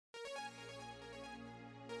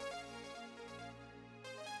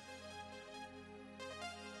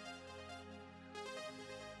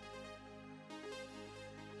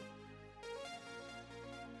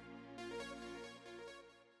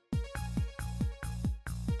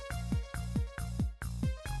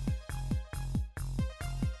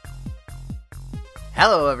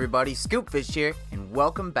Hello everybody, Scoopfish here, and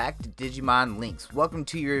welcome back to Digimon Links. Welcome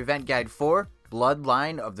to your event guide for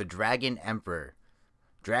Bloodline of the Dragon Emperor.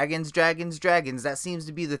 Dragons, dragons, dragons, that seems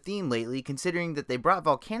to be the theme lately, considering that they brought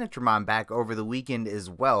Volcanitramon back over the weekend as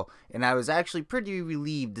well, and I was actually pretty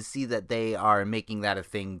relieved to see that they are making that a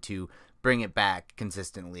thing to bring it back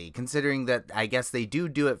consistently. Considering that I guess they do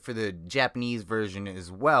it for the Japanese version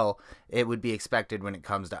as well, it would be expected when it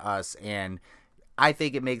comes to us, and I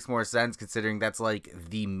think it makes more sense considering that's like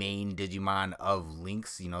the main Digimon of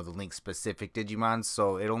Links, you know, the Link specific Digimon,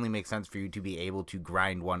 so it only makes sense for you to be able to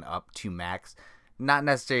grind one up to max. Not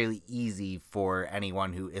necessarily easy for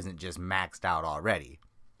anyone who isn't just maxed out already.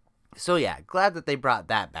 So yeah, glad that they brought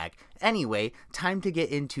that back. Anyway, time to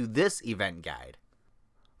get into this event guide.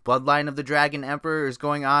 Bloodline of the Dragon Emperor is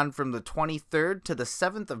going on from the 23rd to the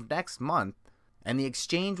 7th of next month, and the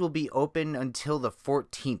exchange will be open until the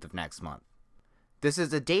 14th of next month. This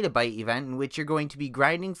is a data byte event in which you're going to be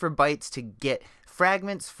grinding for bytes to get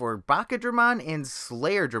fragments for Bakadramon and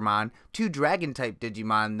Slayerdramon, two dragon-type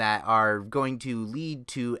Digimon that are going to lead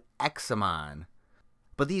to Examon.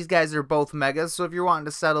 But these guys are both Megas, so if you're wanting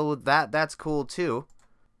to settle with that, that's cool too.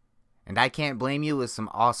 And I can't blame you with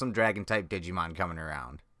some awesome dragon-type Digimon coming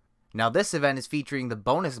around. Now this event is featuring the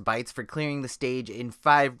bonus bytes for clearing the stage in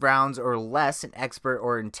 5 rounds or less in Expert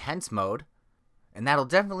or Intense mode. And that'll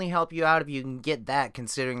definitely help you out if you can get that,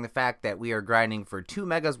 considering the fact that we are grinding for 2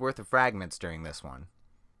 megas worth of fragments during this one.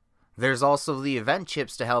 There's also the event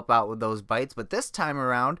chips to help out with those bytes, but this time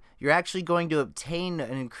around, you're actually going to obtain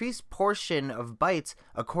an increased portion of bytes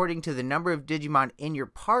according to the number of Digimon in your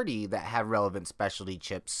party that have relevant specialty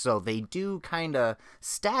chips, so they do kind of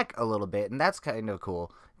stack a little bit, and that's kind of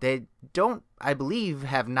cool. They don't, I believe,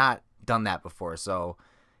 have not done that before, so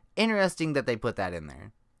interesting that they put that in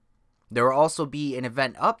there. There will also be an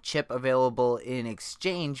event up chip available in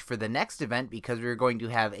exchange for the next event because we're going to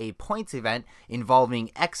have a points event involving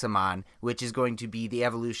Examon, which is going to be the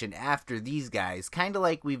evolution after these guys, kind of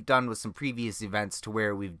like we've done with some previous events to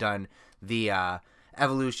where we've done the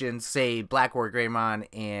evolutions, say Black War Greymon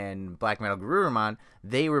and Black Metal Garurumon.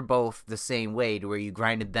 They were both the same way to where you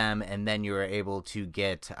grinded them and then you were able to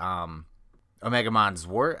get Omegamon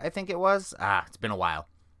Zwart, I think it was. It's been a while.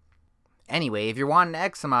 Anyway, if you're wanting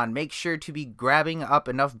Examon, make sure to be grabbing up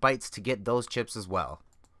enough bytes to get those chips as well.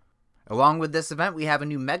 Along with this event, we have a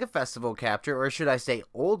new Mega Festival capture, or should I say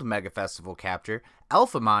old Mega Festival capture.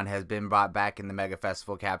 Alphamon has been brought back in the Mega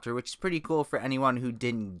Festival capture, which is pretty cool for anyone who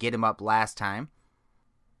didn't get him up last time.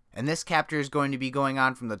 And this capture is going to be going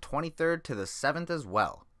on from the 23rd to the 7th as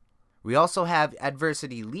well. We also have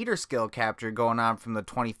Adversity Leader skill capture going on from the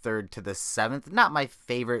 23rd to the 7th. Not my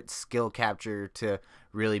favorite skill capture to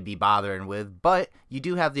really be bothering with, but you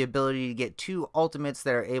do have the ability to get 2 ultimates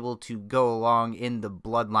that are able to go along in the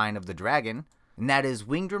Bloodline of the Dragon, and that is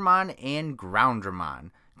Wingdramon and Grounddramon.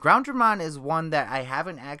 Grounddramon is one that I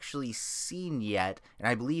haven't actually seen yet, and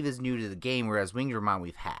I believe is new to the game, whereas Wingdramon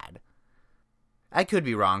we've had. I could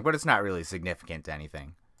be wrong, but it's not really significant to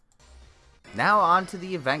anything. Now on to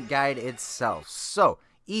the event guide itself. So,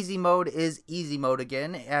 easy mode is easy mode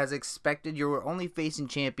again. As expected, you're only facing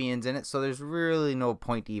champions in it, so there's really no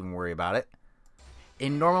point to even worry about it.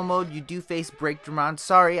 In normal mode, you do face Breakdramon.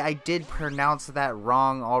 Sorry, I did pronounce that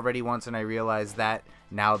wrong already once, and I realized that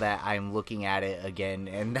now that I'm looking at it again,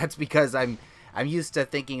 and that's because I'm used to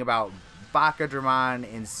thinking about Bakadramon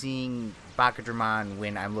and seeing Bakadramon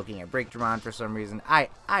when I'm looking at Breakdramon for some reason. I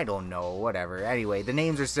don't know, whatever. Anyway, the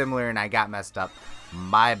names are similar and I got messed up.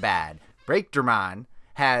 My bad. Breakdramon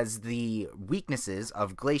has the weaknesses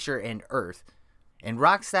of Glacier and Earth and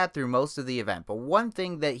rocks that through most of the event. But one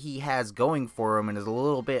thing that he has going for him and is a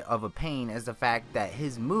little bit of a pain is the fact that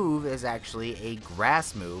his move is actually a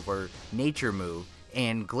grass move or nature move,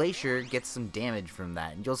 and Glacier gets some damage from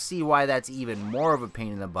that. And you'll see why that's even more of a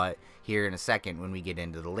pain in the butt here in a second when we get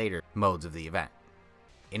into the later modes of the event.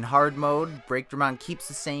 In hard mode, Breakdramon keeps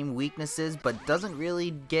the same weaknesses, but doesn't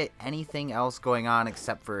really get anything else going on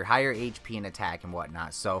except for higher HP and attack and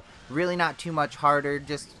whatnot. So really not too much harder,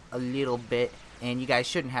 just a little bit. And you guys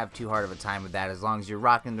shouldn't have too hard of a time with that as long as you're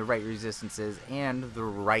rocking the right resistances and the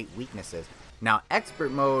right weaknesses. Now,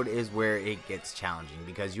 Expert mode is where it gets challenging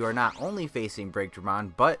because you are not only facing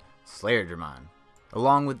Breakdramon, but Slayerdramon.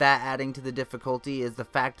 Along with that, adding to the difficulty is the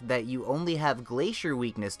fact that you only have Glacier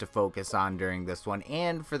weakness to focus on during this one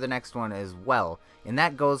and for the next one as well, and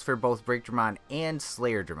that goes for both Breakdramon and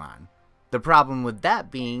Slayerdramon. The problem with that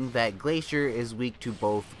being that Glacier is weak to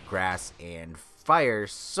both grass and fire,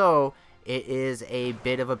 so it is a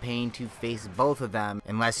bit of a pain to face both of them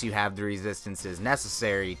unless you have the resistances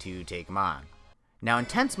necessary to take them on. Now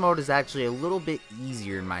intense mode is actually a little bit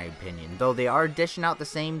easier in my opinion, though they are dishing out the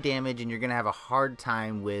same damage and you're going to have a hard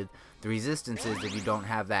time with the resistances if you don't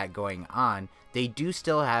have that going on. They do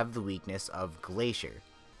still have the weakness of Glacier.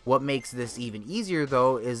 What makes this even easier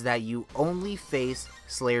though is that you only face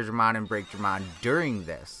Slayer Dramon and Break Dramon during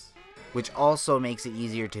this, which also makes it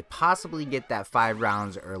easier to possibly get that 5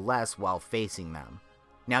 rounds or less while facing them.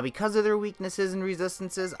 Now because of their weaknesses and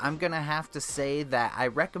resistances, I'm going to have to say that I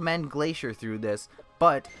recommend Glacier through this,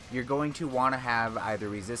 but you're going to want to have either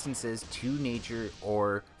resistances to nature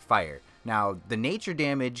or fire. Now the nature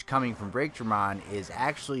damage coming from Break Dramon is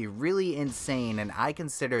actually really insane, and I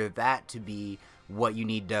consider that to be what you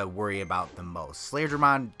need to worry about the most. Slayer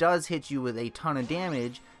Dramon does hit you with a ton of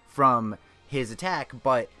damage from his attack,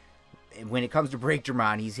 but when it comes to Break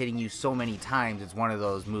Dramon, he's hitting you so many times, it's one of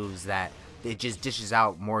those moves that it just dishes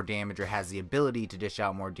out more damage, or has the ability to dish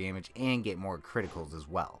out more damage and get more criticals as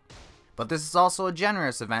well. But this is also a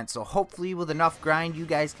generous event, so hopefully with enough grind you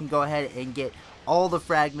guys can go ahead and get all the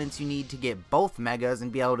fragments you need to get both megas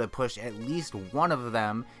and be able to push at least one of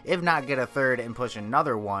them, if not get a third and push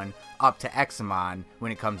another one up to Examon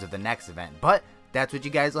when it comes to the next event. But that's what you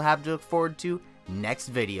guys will have to look forward to next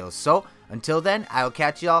video. So until then, I will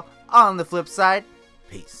catch y'all on the flip side.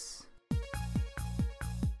 Peace.